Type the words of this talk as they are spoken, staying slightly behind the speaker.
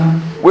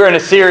We're in a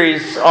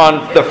series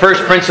on the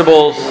first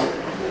principles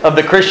of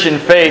the Christian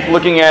faith,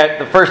 looking at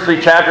the first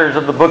 3 chapters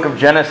of the book of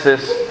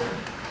Genesis.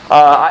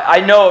 I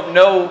know of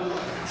no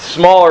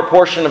smaller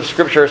portion of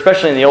Scripture,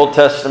 especially in the Old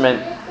Testament,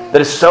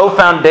 that is so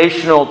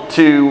foundational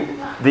to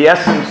the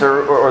essence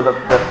or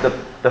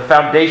the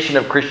foundation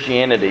of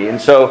Christianity.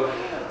 And so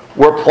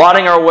we're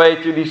plotting our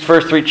way through these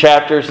first 3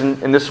 chapters,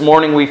 and this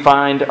morning we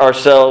find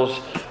ourselves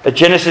at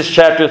Genesis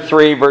chapter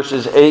 3,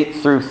 verses 8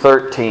 through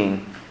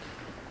 13.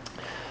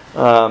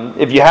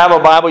 If you have a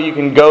Bible, you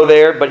can go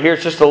there, but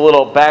here's just a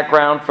little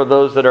background for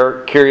those that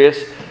are curious.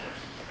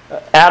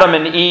 Adam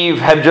and Eve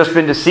have just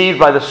been deceived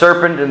by the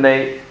serpent, and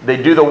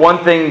they do the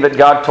one thing that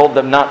God told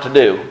them not to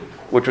do,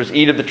 which was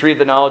eat of the tree of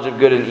the knowledge of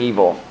good and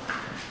evil.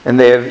 And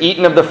they have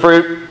eaten of the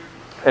fruit,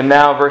 and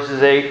now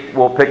verses 8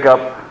 will pick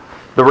up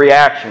the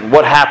reaction.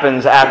 What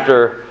happens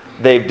after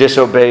they've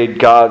disobeyed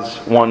God's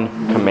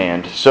one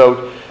command?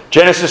 So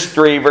Genesis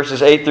 3,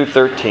 verses 8 through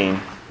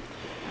 13.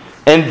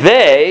 And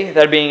they,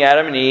 that being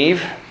Adam and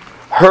Eve,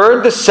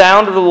 heard the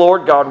sound of the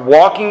Lord God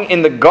walking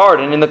in the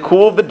garden in the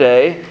cool of the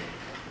day.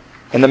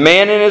 And the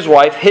man and his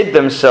wife hid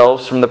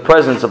themselves from the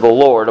presence of the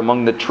Lord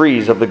among the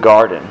trees of the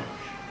garden.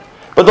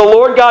 But the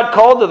Lord God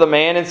called to the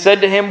man and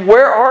said to him,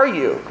 "Where are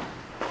you?"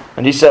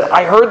 And he said,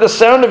 "I heard the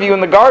sound of you in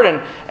the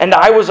garden, and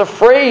I was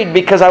afraid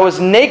because I was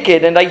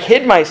naked and I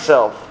hid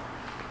myself."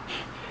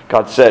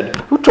 God said,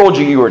 "Who told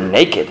you you were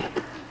naked?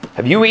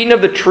 Have you eaten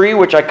of the tree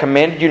which I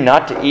commanded you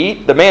not to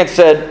eat?" The man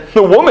said,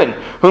 "The woman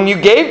whom you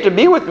gave to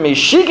be with me,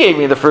 she gave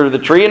me the fruit of the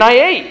tree, and I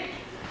ate."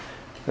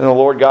 And the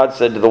Lord God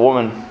said to the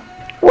woman,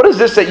 "What is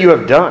this that you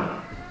have done?"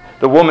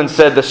 The woman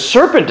said, "The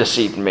serpent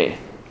deceived me,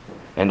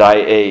 and I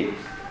ate."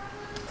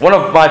 One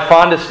of my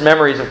fondest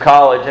memories of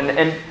college,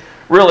 and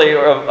really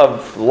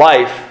of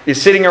life,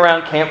 is sitting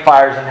around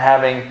campfires and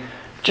having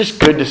just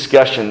good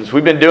discussions.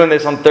 We've been doing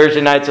this on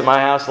Thursday nights at my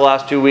house the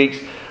last 2 weeks.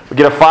 We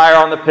get a fire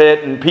on the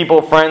pit, and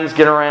friends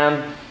get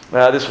around.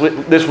 This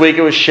week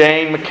it was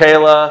Shane,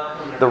 Michaela,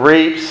 the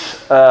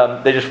Reeps.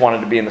 They just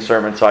wanted to be in the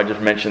sermon, so I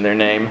just mentioned their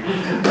name.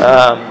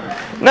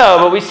 No,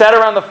 but we sat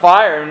around the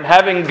fire and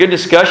having good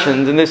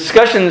discussions. And the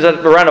discussions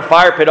around a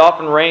fire pit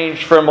often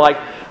ranged from like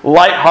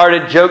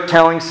lighthearted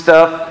joke-telling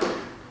stuff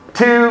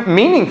to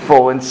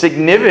meaningful and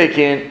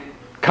significant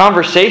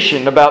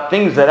conversation about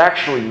things that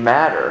actually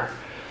matter.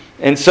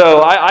 And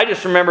so I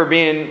just remember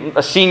being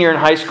a senior in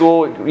high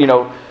school,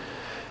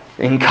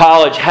 in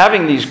college,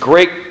 having these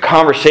great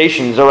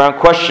conversations around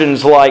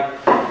questions like,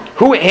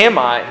 who am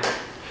I?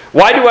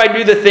 Why do I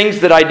do the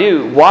things that I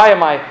do? Why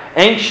am I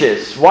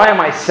anxious? Why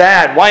am I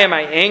sad? Why am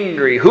I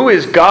angry? Who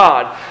is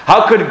God?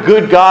 How could a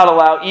good God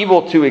allow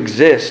evil to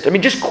exist? I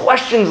mean, just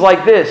questions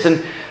like this.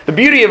 And the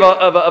beauty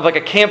of like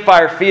a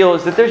campfire feel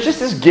is that there's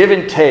just this give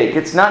and take.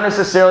 It's not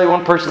necessarily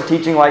one person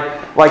teaching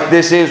like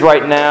this is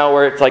right now,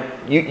 where it's like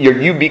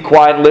you be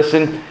quiet and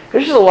listen.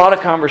 There's just a lot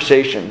of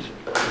conversations.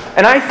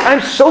 And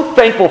I'm so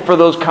thankful for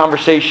those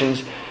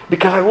conversations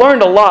because I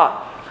learned a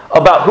lot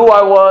about who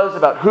I was,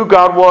 about who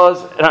God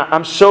was, and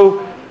I'm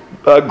so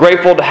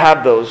grateful to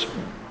have those.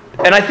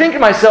 And I think to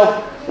myself,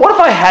 what if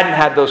I hadn't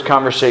had those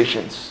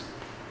conversations?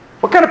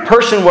 What kind of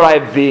person would I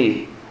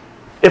be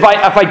if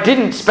I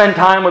didn't spend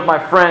time with my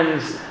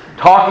friends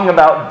talking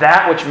about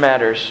that which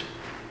matters?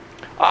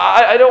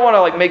 I don't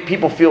want to make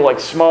people feel like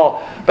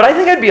small, but I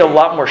think I'd be a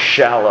lot more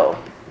shallow.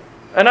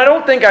 And I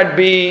don't think I'd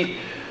be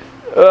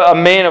a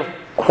man of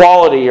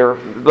quality or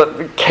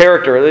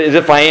character as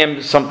if I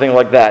am something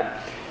like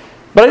that.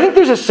 But I think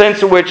there's a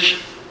sense in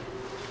which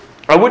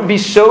I would be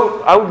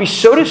so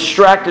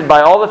distracted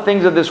by all the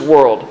things of this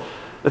world,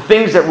 the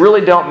things that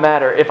really don't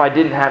matter, if I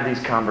didn't have these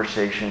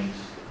conversations.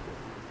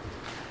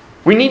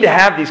 We need to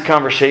have these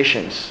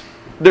conversations.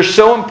 They're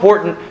so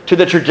important to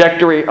the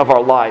trajectory of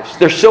our lives.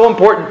 They're so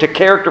important to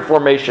character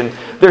formation.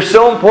 They're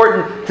so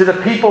important to the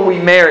people we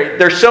marry.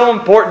 They're so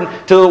important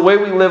to the way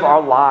we live our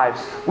lives.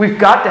 We've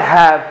got to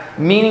have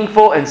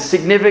meaningful and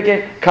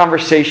significant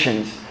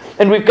conversations.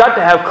 And we've got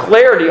to have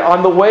clarity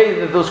on the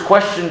way that those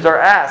questions are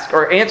asked,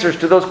 or answers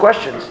to those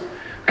questions.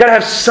 We've got to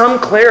have some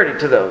clarity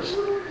to those.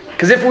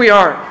 Because if we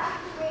aren't,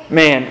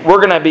 man, we're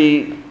going to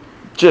be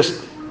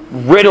just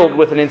riddled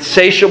with an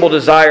insatiable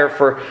desire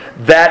for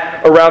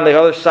that around the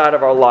other side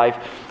of our life.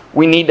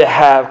 We need to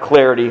have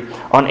clarity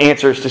on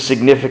answers to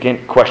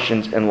significant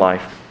questions in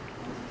life.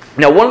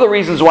 Now, one of the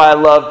reasons why I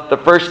love the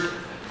first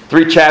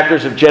 3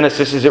 chapters of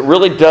Genesis is it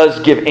really does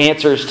give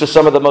answers to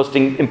some of the most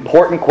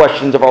important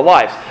questions of our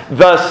lives.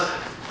 Thus,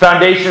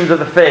 foundations of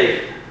the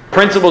faith,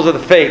 principles of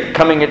the faith,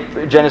 coming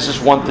at Genesis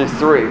 1 through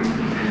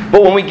 3.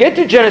 But when we get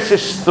to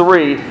Genesis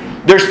 3,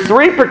 there's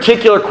 3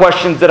 particular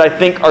questions that I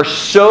think are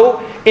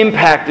so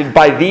impacted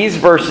by these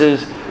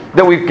verses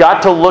that we've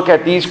got to look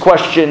at these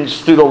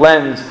questions through the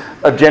lens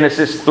of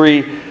Genesis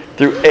 3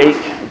 through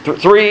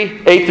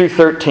 8 through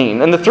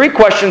 13. And the 3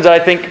 questions that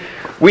I think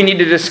we need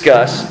to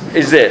discuss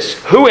is this: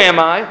 who am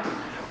I?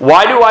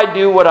 Why do I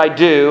do what I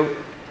do?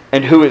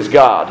 And who is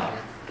God?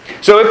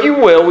 So if you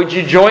will, would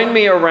you join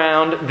me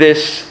around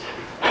this,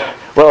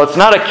 well, it's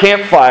not a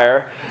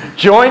campfire.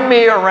 Join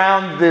me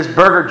around this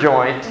burger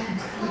joint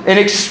in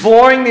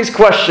exploring these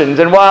questions,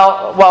 and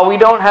while we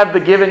don't have the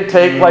give and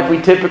take like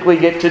we typically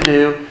get to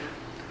do,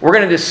 we're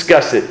going to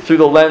discuss it through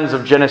the lens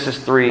of Genesis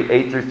 3,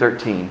 8 through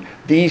 13.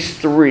 These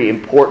three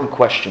important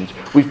questions.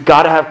 We've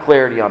got to have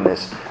clarity on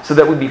this so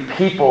that we be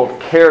people of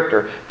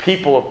character,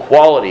 people of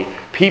quality,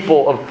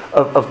 people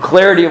of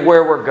clarity of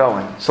where we're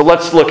going. So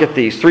let's look at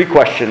these three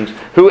questions.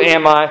 Who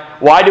am I?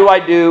 Why do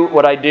I do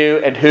what I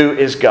do? And who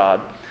is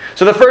God?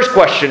 So the first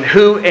question,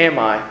 who am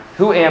I?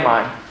 Who am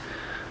I?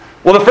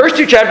 Well, the first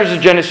two chapters of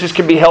Genesis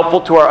can be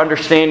helpful to our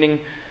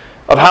understanding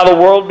of how the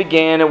world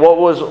began and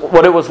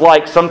what it was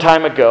like some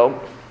time ago.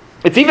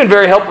 It's even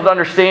very helpful to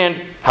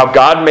understand how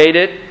God made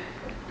it,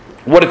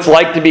 what it's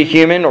like to be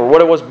human, or what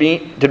it was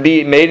to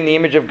be made in the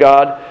image of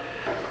God.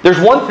 There's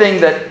one thing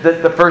that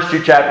the first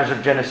two chapters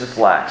of Genesis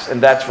lacks, and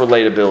that's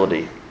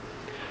relatability.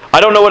 I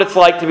don't know what it's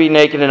like to be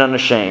naked and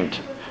unashamed,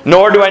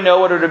 nor do I know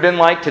what it would have been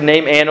like to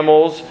name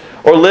animals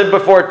or live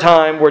before a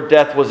time where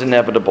death was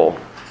inevitable.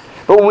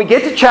 But when we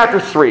get to chapter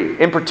 3,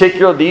 in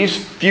particular,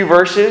 these few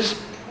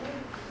verses,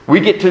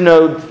 we get to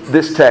know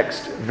this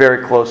text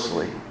very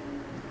closely.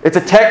 It's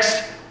a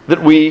text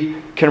that we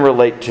can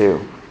relate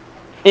to.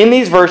 In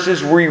these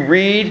verses, we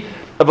read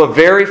of a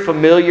very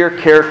familiar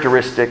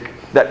characteristic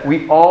that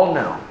we all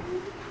know.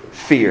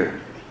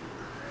 Fear.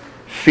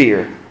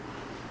 Fear.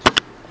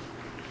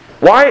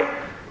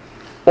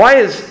 Why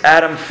is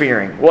Adam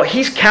fearing? Well,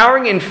 he's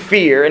cowering in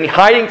fear and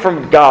hiding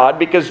from God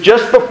because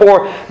just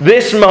before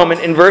this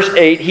moment in verse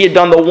 8, he had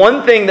done the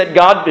one thing that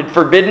God had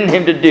forbidden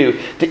him to do,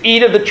 to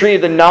eat of the tree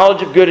of the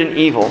knowledge of good and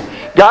evil.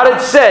 God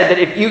had said that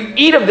if you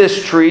eat of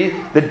this tree,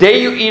 the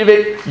day you eat of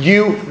it,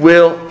 you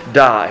will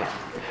die.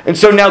 And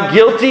so now,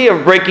 guilty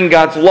of breaking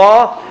God's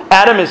law,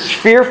 Adam is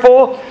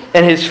fearful,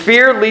 and his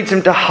fear leads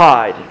him to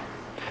hide.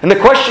 And the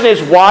question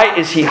is, why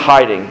is he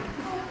hiding?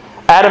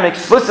 Adam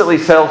explicitly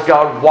tells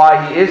God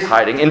why he is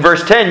hiding. In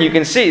verse 10, you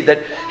can see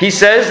that he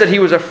says that he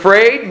was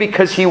afraid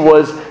because he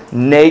was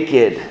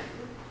naked.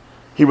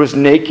 He was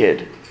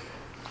naked.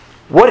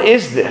 What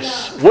is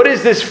this? What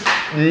is this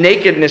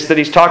nakedness that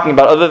he's talking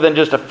about other than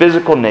just a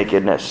physical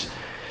nakedness?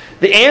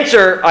 The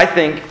answer, I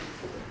think,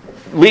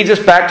 leads us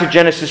back to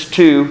Genesis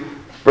 2,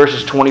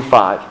 verses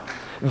 25.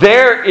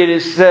 There it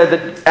is said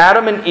that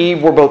Adam and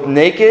Eve were both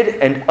naked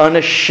and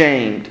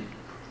unashamed.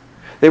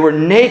 They were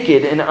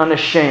naked and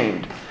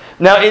unashamed.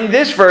 Now in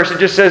this verse it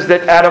just says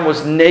that Adam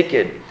was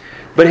naked.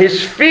 But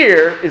his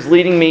fear is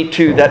leading me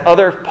to that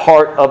other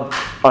part of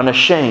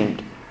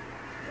unashamed.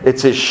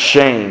 It's his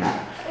shame.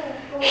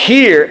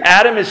 Here,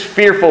 Adam is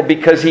fearful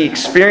because he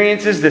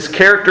experiences this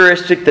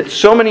characteristic that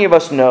so many of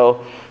us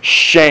know,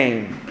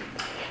 shame.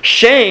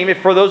 Shame,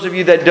 if for those of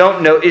you that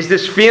don't know, is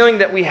this feeling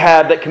that we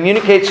have that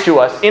communicates to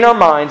us in our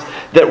minds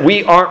that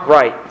we aren't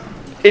right.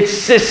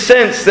 It's this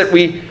sense that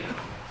we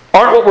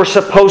aren't what we're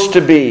supposed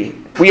to be.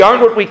 We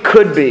aren't what we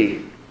could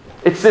be.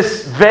 It's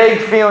this vague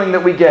feeling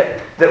that we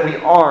get that we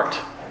aren't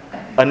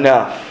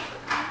enough.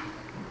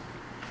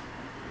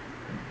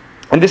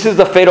 And this is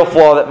the fatal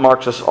flaw that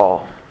marks us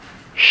all.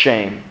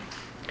 Shame.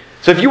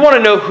 So if you want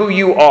to know who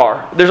you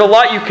are, there's a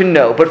lot you can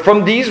know. But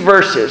from these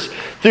verses,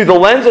 through the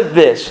lens of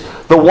this,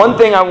 the one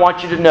thing I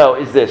want you to know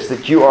is this,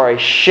 that you are a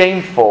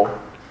shameful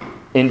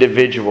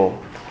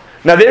individual.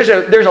 Now there's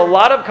a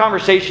lot of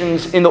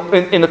conversations in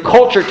the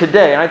culture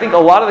today, and I think a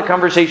lot of the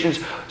conversations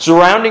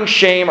surrounding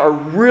shame are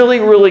really,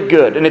 really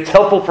good, and it's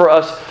helpful for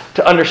us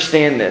to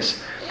understand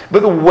this.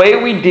 But the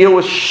way we deal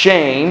with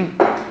shame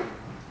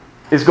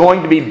is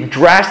going to be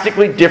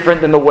drastically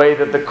different than the way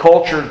that the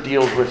culture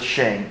deals with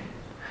shame.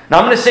 Now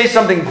I'm going to say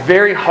something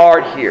very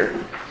hard here.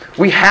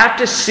 We have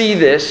to see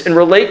this and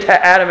relate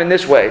to Adam in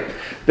this way,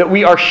 that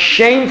we are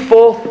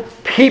shameful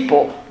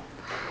people.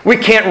 We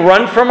can't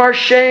run from our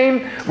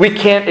shame. We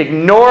can't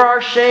ignore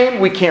our shame.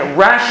 We can't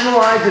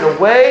rationalize it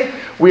away.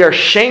 We are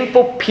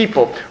shameful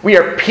people. We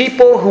are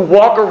people who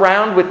walk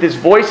around with this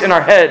voice in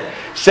our head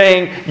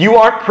saying, you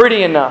aren't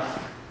pretty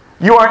enough.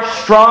 You aren't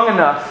strong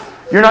enough.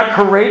 You're not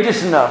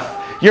courageous enough.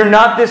 You're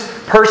not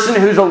this person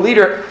who's a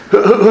leader,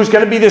 who's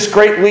going to be this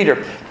great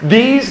leader.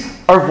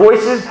 These are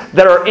voices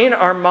that are in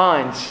our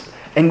minds.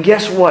 And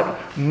guess what?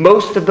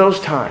 Most of those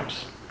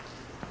times,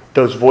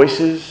 those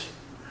voices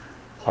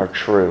are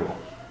true.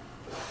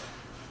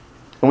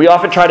 And we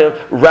often try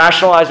to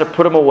rationalize or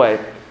put them away.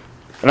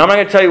 And I'm not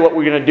going to tell you what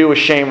we're going to do with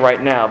shame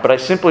right now, but I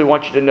simply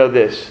want you to know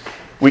this.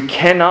 We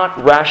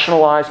cannot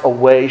rationalize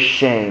away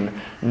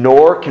shame,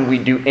 nor can we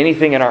do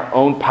anything in our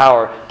own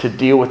power to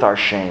deal with our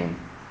shame.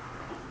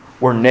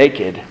 We're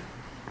naked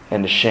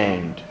and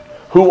ashamed.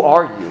 Who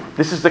are you?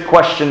 This is the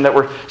question that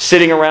we're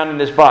sitting around in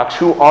this box.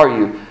 Who are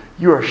you?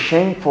 You're a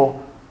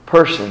shameful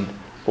person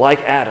like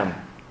Adam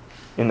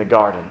in the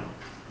garden.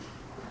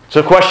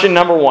 So question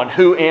number one,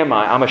 who am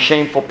I? I'm a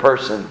shameful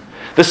person.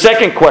 The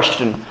second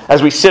question,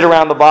 as we sit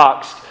around the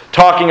box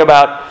talking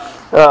about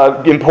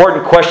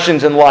important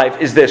questions in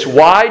life, is this.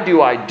 Why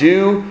do I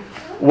do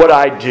what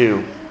I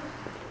do?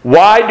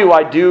 Why do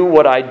I do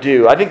what I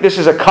do? I think this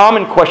is a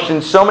common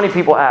question so many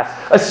people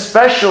ask,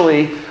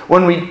 especially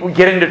when we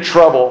get into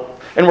trouble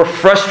and we're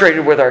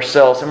frustrated with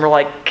ourselves and we're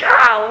like,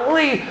 God,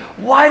 golly,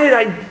 why did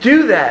I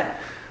do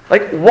that?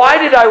 Like, why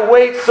did I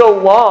wait so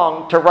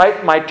long to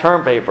write my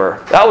term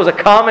paper? That was a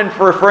common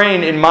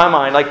refrain in my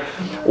mind. Like,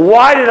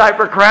 why did I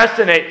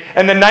procrastinate?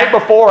 And the night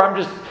before, I'm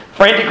just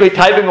frantically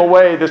typing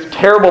away this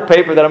terrible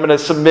paper that I'm going to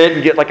submit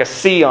and get like a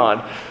C on.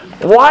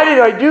 Why did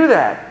I do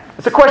that?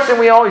 It's a question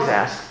we always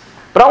ask.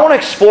 But I want to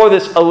explore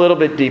this a little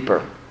bit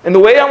deeper. And the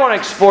way I want to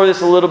explore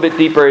this a little bit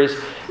deeper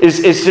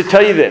is to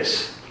tell you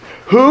this.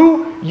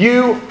 Who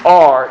you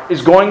are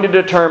is going to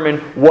determine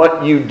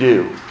what you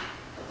do.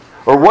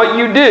 Or what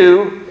you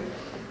do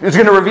is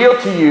going to reveal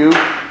to you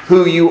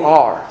who you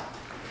are.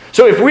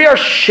 So if we are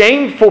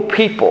shameful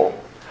people,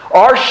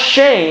 our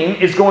shame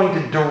is going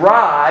to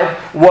derive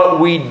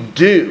what we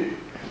do.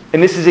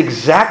 And this is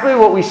exactly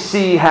what we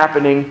see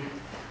happening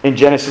in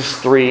Genesis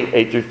 3,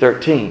 8 through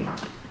 13.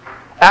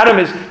 Adam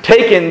has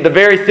taken the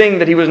very thing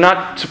that he was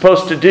not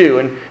supposed to do,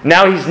 and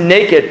now he's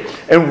naked.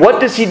 And what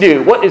does he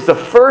do? What is the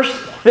first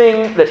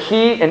thing that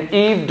he and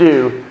Eve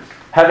do,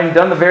 having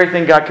done the very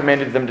thing God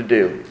commanded them to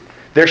do?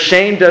 Their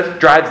shame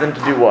drives them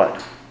to do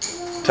what?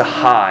 To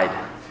hide.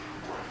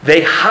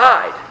 They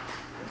hide.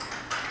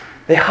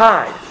 They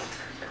hide.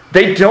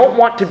 They don't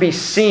want to be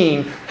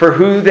seen for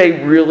who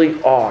they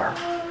really are.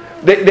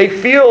 They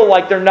feel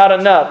like they're not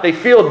enough. They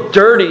feel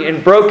dirty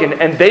and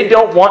broken, and they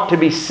don't want to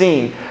be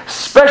seen,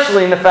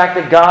 especially in the fact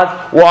that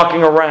God's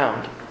walking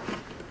around.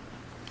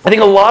 I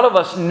think a lot of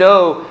us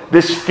know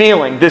this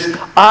feeling, this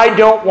I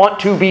don't want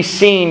to be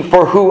seen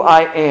for who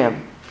I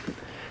am.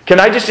 Can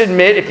I just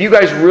admit, if you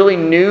guys really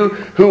knew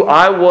who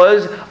I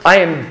was, I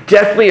am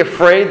deathly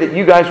afraid that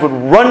you guys would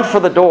run for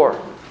the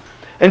door.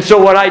 And so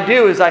what I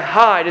do is I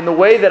hide. And the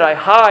way that I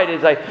hide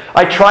is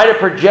I try to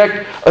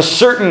project a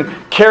certain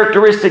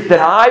characteristic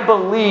that I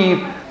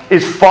believe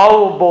is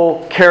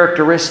followable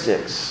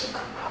characteristics.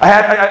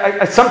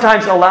 I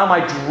sometimes allow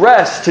my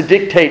dress to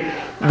dictate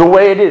the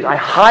way it is. I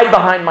hide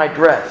behind my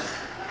dress.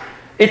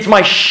 It's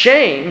my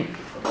shame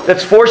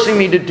that's forcing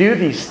me to do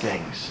these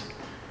things.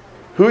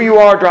 Who you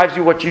are drives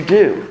you what you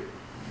do.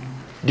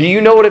 Do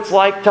you know what it's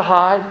like to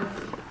hide?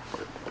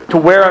 To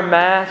wear a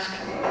mask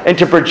and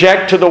to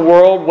project to the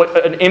world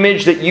an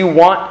image that you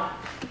want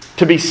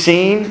to be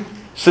seen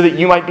so that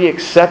you might be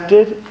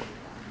accepted?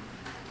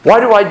 Why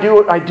do I do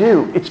what I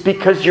do? It's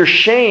because your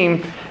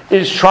shame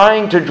is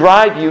trying to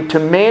drive you to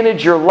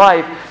manage your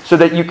life so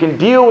that you can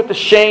deal with the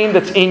shame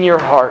that's in your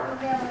heart.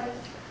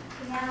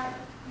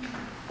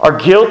 Our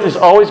guilt is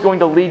always going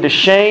to lead to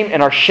shame,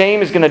 and our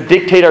shame is going to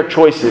dictate our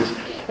choices.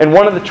 And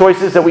one of the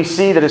choices that we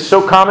see that is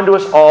so common to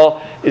us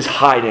all is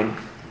hiding.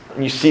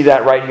 And you see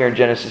that right here in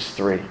Genesis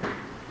 3.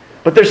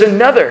 But there's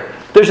another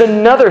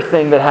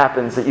thing that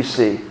happens that you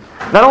see.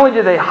 Not only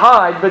do they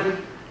hide,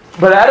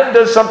 but Adam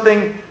does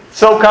something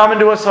so common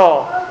to us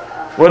all.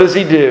 What does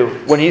he do?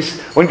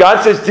 When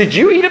God says, "Did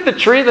you eat of the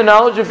tree of the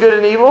knowledge of good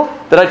and evil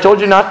that I told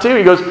you not to?"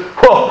 He goes,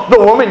 "Well, the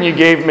woman you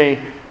gave me,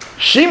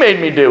 she made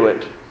me do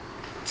it."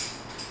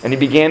 And he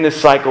began this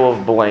cycle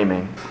of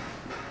blaming.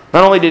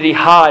 Not only did he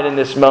hide in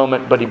this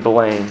moment, but he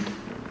blamed.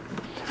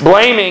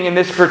 Blaming in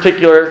this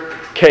particular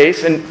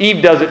case, and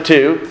Eve does it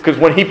too, because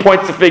when he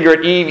points the finger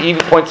at Eve, Eve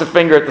points the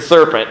finger at the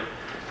serpent.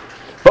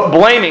 But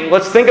blaming,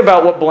 let's think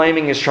about what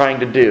blaming is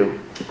trying to do.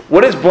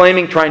 What is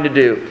blaming trying to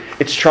do?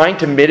 It's trying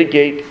to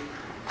mitigate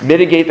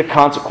the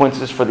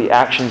consequences for the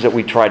actions that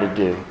we try to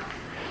do.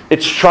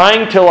 It's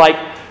trying to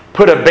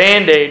put a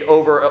Band-Aid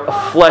over a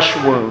flesh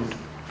wound.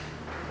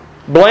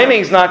 Blaming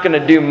is not going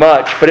to do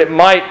much, but it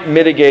might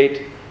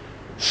mitigate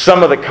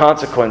some of the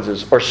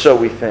consequences, or so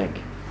we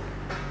think.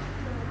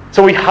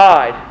 So we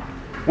hide,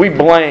 we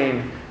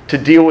blame to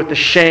deal with the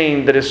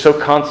shame that is so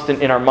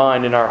constant in our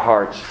mind, in our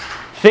hearts,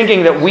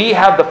 thinking that we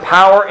have the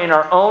power in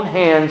our own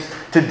hands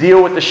to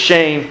deal with the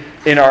shame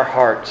in our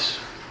hearts.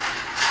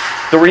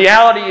 The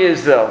reality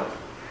is, though,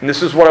 and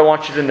this is what I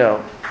want you to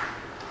know,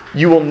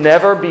 you will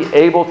never be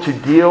able to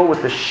deal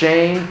with the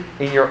shame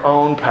in your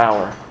own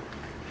power.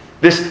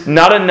 This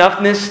not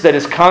enoughness that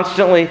is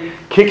constantly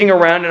kicking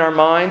around in our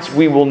minds,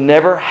 we will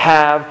never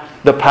have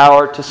the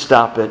power to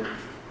stop it.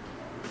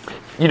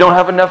 You don't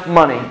have enough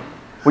money.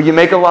 Well, you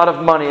make a lot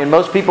of money, and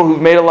most people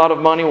who've made a lot of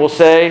money will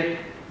say,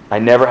 "I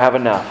never have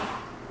enough."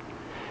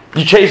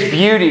 You chase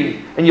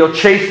beauty, and you'll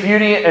chase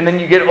beauty, and then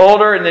you get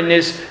older, and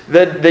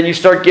then you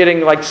start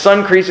getting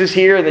sun creases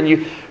here, and then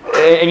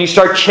you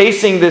start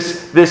chasing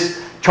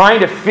this, trying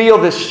to feel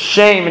this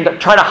shame and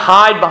trying to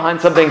hide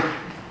behind something.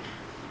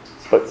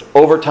 But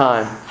over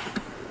time,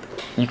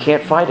 you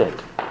can't fight it.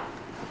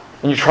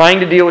 And you're trying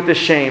to deal with this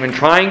shame and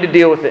trying to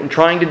deal with it and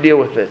trying to deal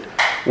with it.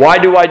 Why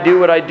do I do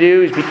what I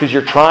do? Is because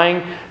you're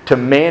trying to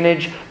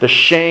manage the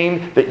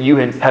shame that you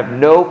have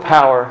no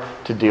power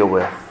to deal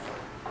with.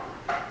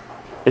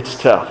 It's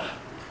tough.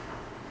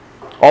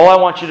 All I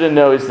want you to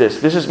know is this.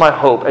 This is my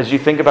hope as you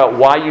think about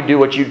why you do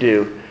what you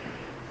do.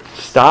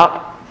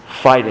 Stop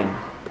fighting.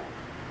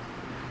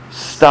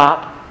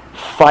 Stop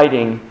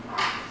fighting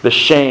the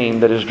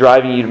shame that is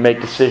driving you to make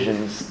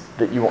decisions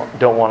that you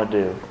don't want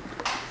to do.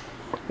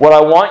 What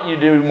I want you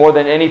to do more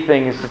than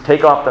anything is to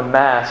take off the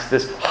mask,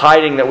 this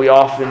hiding that we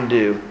often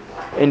do,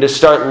 and to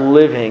start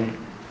living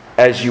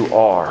as you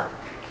are.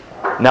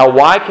 Now,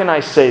 why can I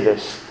say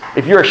this?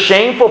 If you're a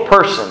shameful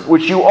person,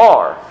 which you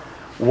are,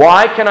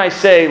 why can I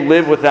say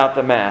live without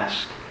the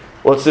mask?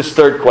 Well, it's this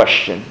third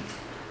question.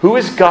 Who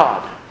is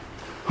God?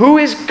 Who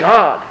is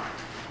God?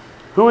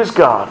 Who is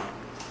God?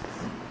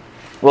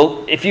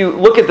 Well, if you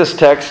look at this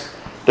text,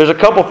 there's a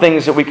couple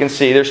things that we can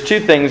see. There's two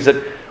things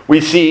that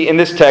we see in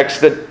this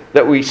text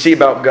that we see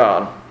about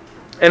God.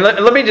 And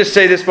let me just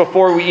say this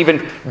before we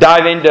even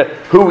dive into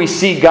who we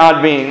see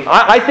God being.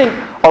 I think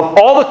of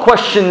all the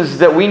questions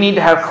that we need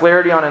to have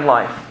clarity on in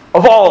life,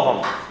 of all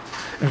of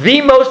them,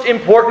 the most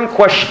important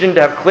question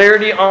to have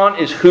clarity on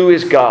is who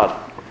is God.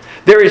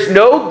 There is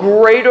no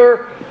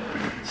greater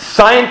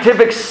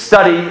scientific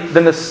study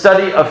than the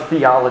study of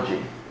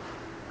theology.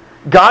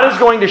 God is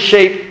going to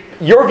shape,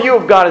 your view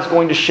of God is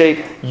going to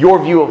shape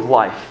your view of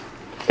life.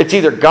 It's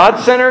either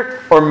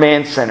God-centered or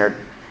man-centered.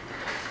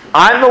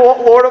 I'm the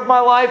Lord of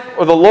my life,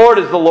 or the Lord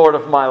is the Lord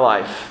of my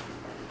life.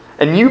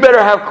 And you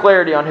better have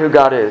clarity on who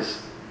God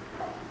is.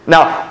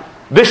 Now,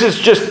 this is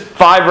just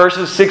 5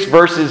 verses, 6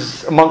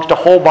 verses amongst a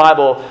whole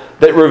Bible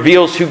that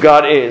reveals who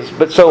God is.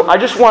 But so I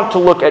just want to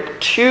look at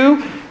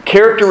 2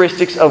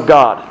 characteristics of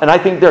God. And I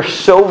think they're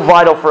so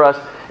vital for us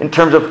in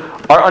terms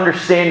of our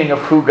understanding of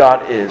who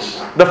God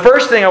is. The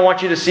first thing I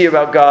want you to see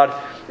about God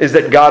is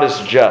that God is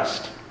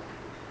just.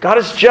 God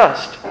is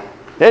just.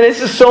 And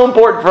this is so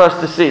important for us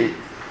to see.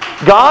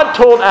 God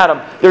told Adam,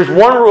 there's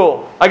one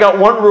rule. I got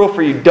one rule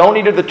for you. Don't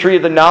eat of the tree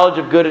of the knowledge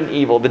of good and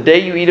evil. The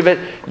day you eat of it,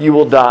 you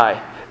will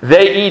die.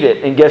 They eat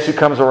it, and guess who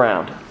comes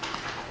around?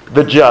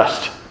 The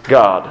just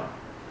God.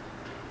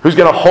 Who's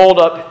going to hold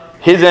up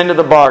his end of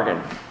the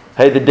bargain.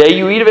 Hey, the day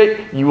you eat of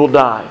it, you will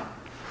die.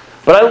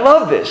 But I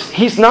love this.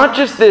 He's not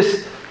just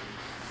this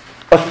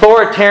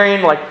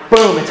authoritarian, like,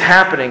 boom, it's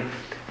happening.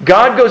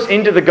 God goes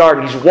into the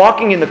garden. He's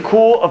walking in the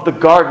cool of the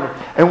garden.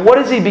 And what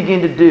does he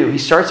begin to do? He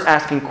starts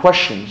asking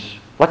questions.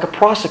 Like a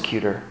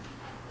prosecutor.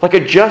 Like a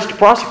just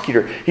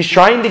prosecutor. He's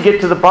trying to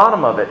get to the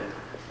bottom of it.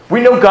 We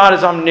know God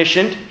is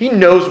omniscient. He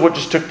knows what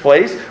just took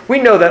place.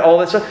 We know that all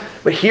that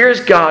stuff. But here's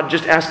God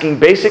just asking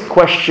basic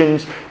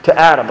questions to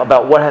Adam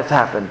about what has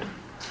happened.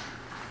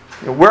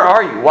 Where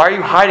are you? Why are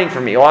you hiding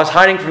from me? Well, I was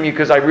hiding from you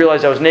because I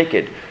realized I was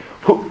naked.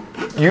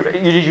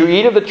 Did you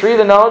eat of the tree of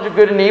the knowledge of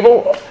good and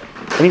evil?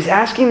 And he's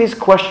asking these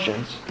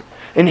questions.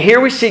 And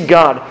here we see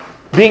God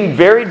being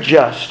very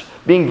just,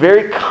 being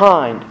very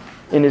kind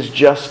in His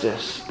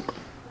justice.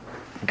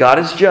 God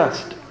is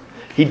just.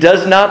 He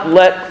does not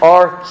let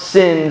our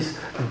sins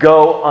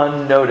go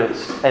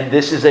unnoticed. And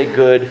this is a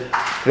good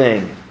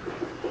thing.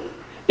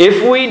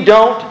 If we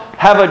don't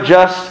have a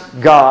just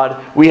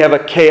God, we have a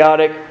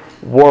chaotic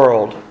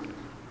world.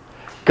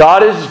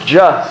 God is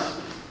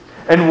just.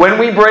 And when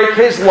we break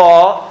His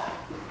law,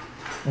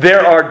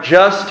 there are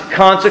just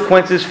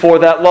consequences for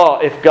that law.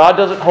 If God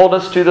doesn't hold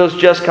us to those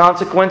just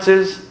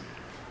consequences,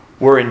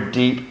 we're in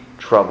deep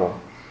trouble.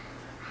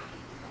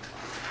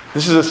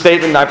 This is a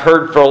statement I've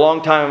heard for a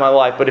long time in my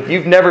life, but if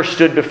you've never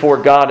stood before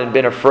God and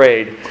been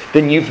afraid,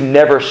 then you've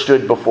never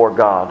stood before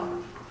God.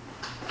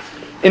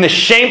 In the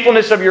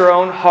shamefulness of your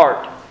own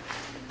heart,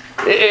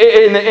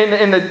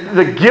 in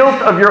the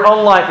guilt of your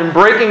own life, in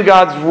breaking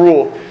God's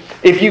rule,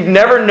 if you've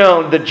never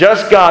known the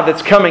just God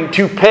that's coming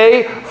to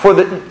pay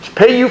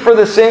you for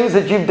the sins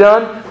that you've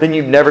done, then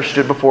you've never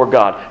stood before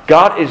God.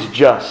 God is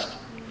just,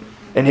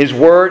 and His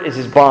word is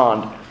His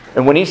bond.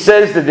 And when He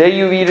says, the day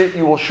you eat it,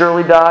 you will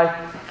surely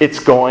die, it's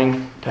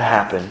going to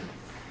happen.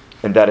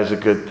 And that is a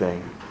good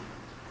thing.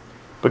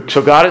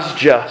 So God is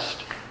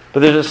just.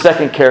 But there's a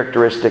second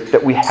characteristic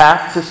that we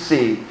have to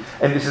see,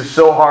 and this is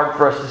so hard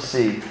for us to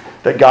see,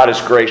 that God is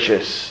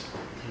gracious.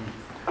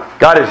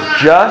 God is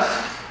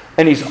just,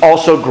 and He's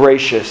also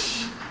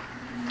gracious.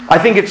 I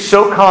think it's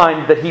so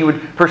kind that He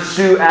would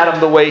pursue Adam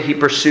the way He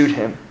pursued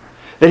him.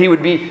 That He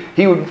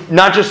would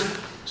not just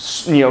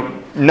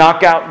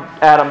knock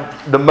out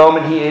Adam the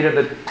moment he ate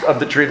of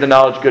the tree of the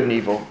knowledge of good and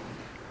evil.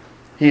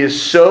 He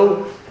is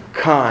so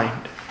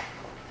kind.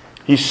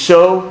 He's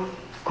so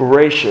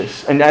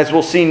gracious. And as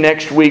we'll see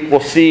next week,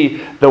 we'll see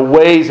the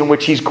ways in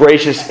which He's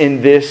gracious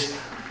in this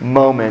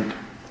moment.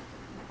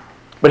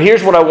 But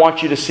here's what I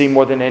want you to see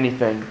more than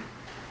anything.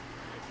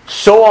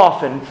 So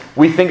often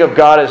we think of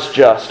God as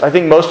just. I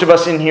think most of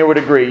us in here would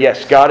agree,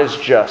 yes, God is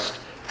just.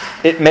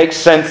 It makes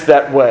sense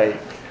that way.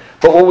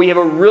 But what we have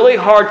a really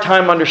hard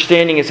time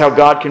understanding is how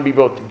God can be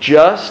both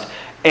just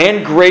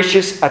and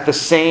gracious at the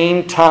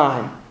same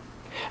time.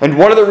 And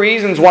one of the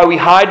reasons why we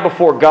hide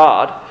before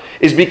God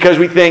is because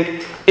we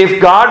think, if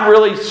God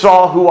really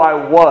saw who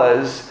I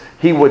was,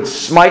 He would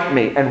smite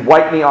me and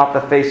wipe me off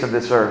the face of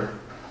this earth.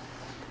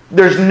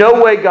 There's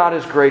no way God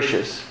is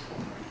gracious.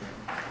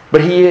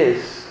 But He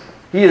is.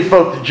 He is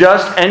both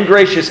just and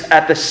gracious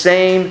at the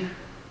same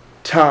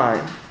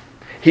time.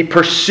 He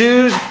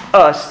pursues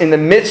us in the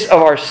midst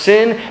of our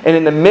sin and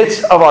in the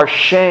midst of our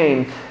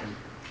shame.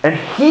 And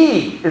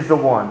He is the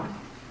one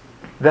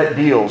that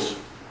deals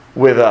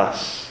with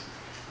us.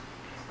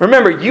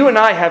 Remember, you and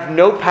I have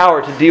no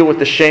power to deal with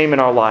the shame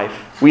in our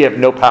life. We have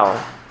no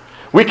power.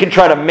 We can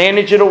try to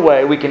manage it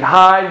away. We can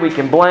hide, we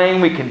can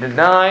blame, we can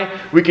deny,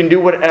 we can do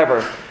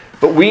whatever.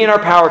 But we in our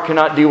power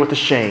cannot deal with the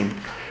shame.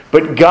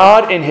 But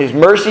God in His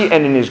mercy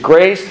and in His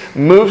grace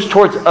moves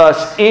towards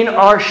us in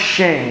our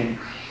shame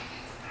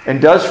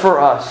and does for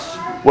us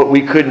what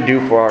we couldn't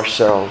do for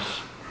ourselves.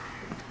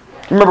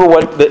 Remember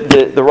what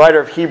the writer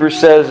of Hebrews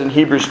says in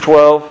Hebrews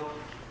 12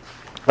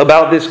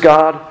 about this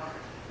God?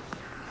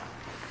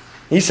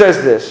 He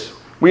says this: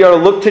 we are to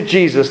look to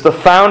Jesus, the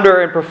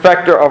founder and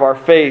perfecter of our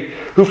faith,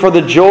 who for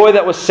the joy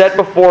that was set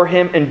before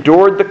Him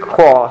endured the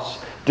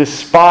cross,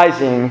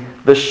 despising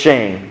the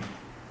shame.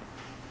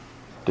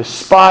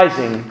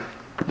 Despising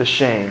the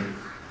shame.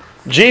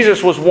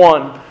 Jesus was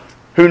one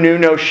who knew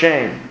no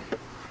shame.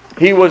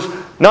 He was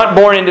not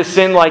born into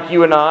sin like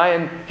you and I,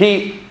 and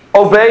He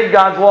obeyed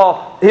God's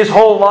law His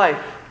whole life.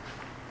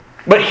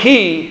 But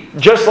He,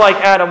 just like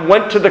Adam,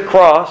 went to the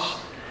cross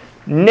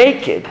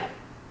naked.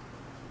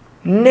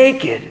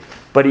 Naked.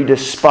 But He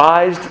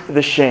despised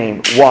the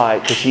shame. Why?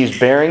 Because He's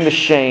bearing the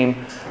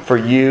shame for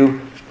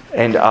you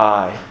and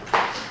I.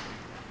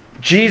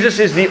 Jesus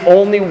is the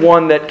only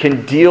one that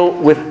can deal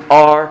with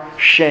our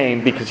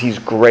shame because He's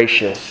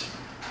gracious.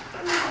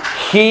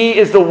 He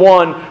is the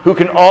one who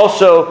can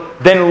also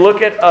then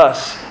look at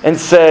us and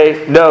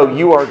say, no,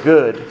 you are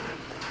good.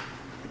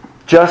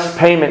 Just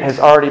payment has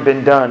already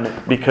been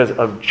done because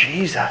of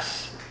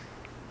Jesus.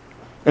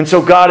 And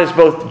so God is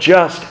both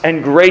just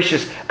and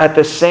gracious at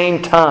the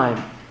same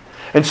time.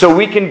 And so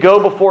we can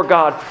go before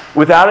God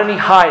without any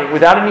hiding,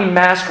 without any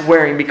mask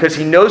wearing, because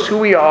He knows who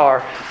we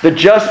are. The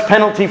just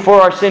penalty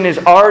for our sin is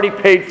already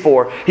paid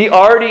for. He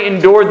already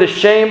endured the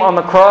shame on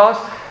the cross,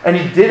 and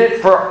He did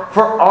it for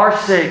our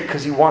sake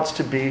because He wants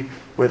to be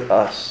with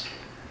us.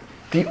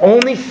 The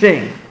only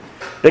thing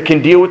that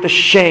can deal with the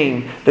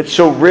shame that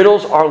so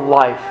riddles our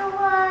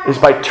life is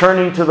by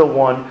turning to the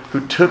one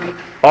who took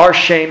our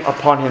shame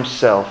upon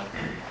Himself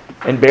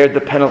and bared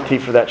the penalty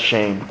for that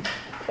shame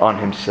on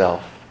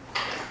Himself.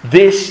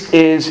 This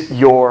is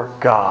your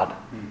God.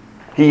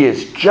 He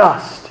is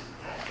just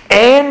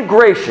and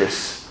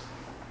gracious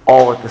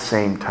all at the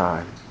same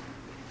time.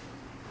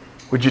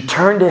 Would you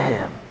turn to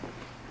Him?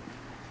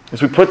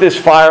 As we put this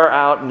fire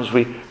out and as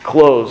we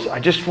close, I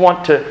just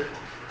want to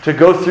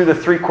go through the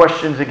three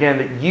questions again,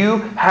 that you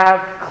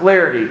have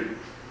clarity,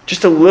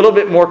 just a little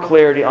bit more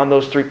clarity on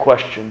those three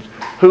questions.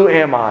 Who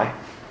am I?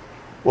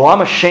 Well,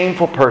 I'm a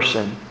shameful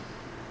person.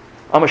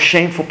 I'm a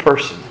shameful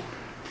person.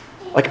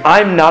 Like,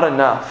 I'm not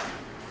enough.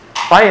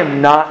 I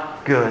am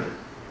not good.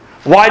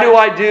 Why do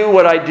I do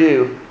what I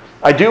do?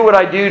 I do what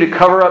I do to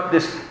cover up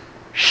this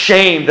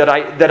shame that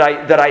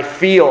I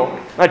feel.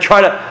 I try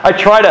to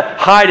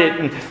hide it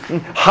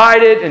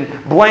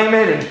and blame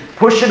it and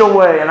push it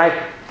away.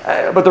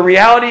 But the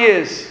reality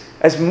is,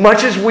 as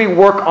much as we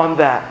work on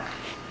that,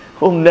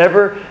 we'll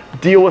never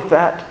deal with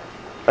that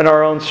in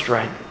our own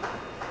strength.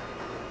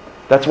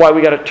 That's why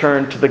we got to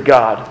turn to the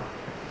God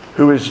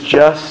who is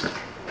just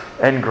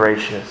and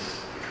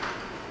gracious.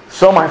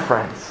 So, my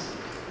friends,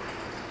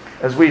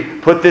 as we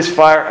put this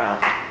fire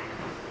out,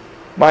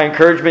 my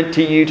encouragement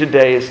to you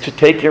today is to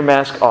take your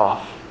mask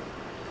off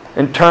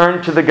and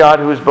turn to the God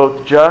who is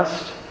both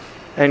just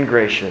and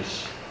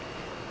gracious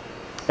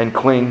and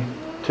cling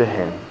to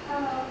Him.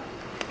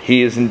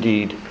 He is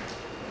indeed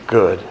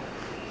good.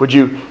 Would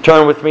you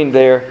turn with me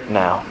there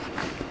now?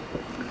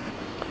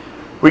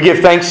 We give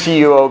thanks to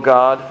You, O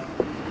God,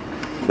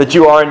 that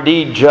You are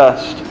indeed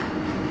just.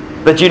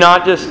 That You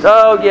not just,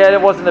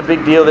 it wasn't a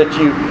big deal that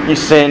you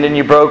sinned and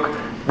you broke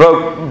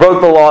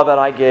the law that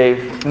I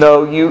gave.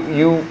 No,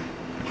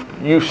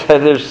 you said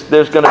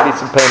there's going to be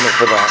some payment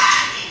for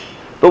that.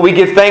 But we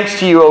give thanks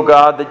to You, O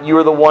God, that You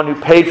are the one who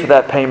paid for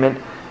that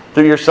payment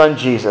through Your Son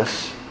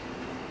Jesus.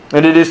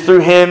 And it is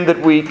through Him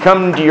that we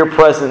come into Your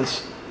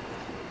presence,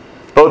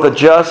 both a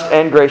just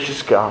and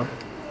gracious God.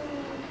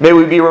 May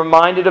we be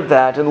reminded of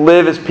that and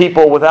live as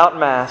people without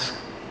masks,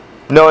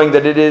 knowing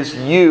that it is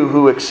You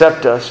who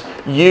accept us,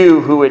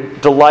 You who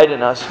delight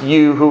in us,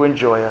 You who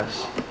enjoy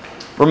us.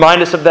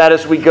 Remind us of that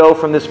as we go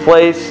from this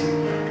place.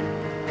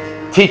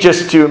 Teach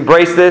us to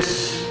embrace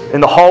this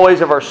in the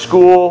hallways of our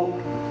school,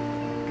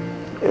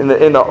 in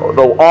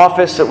the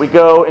office that we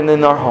go, and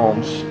in our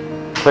homes.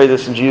 Pray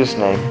this in Jesus'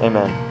 name.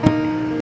 Amen.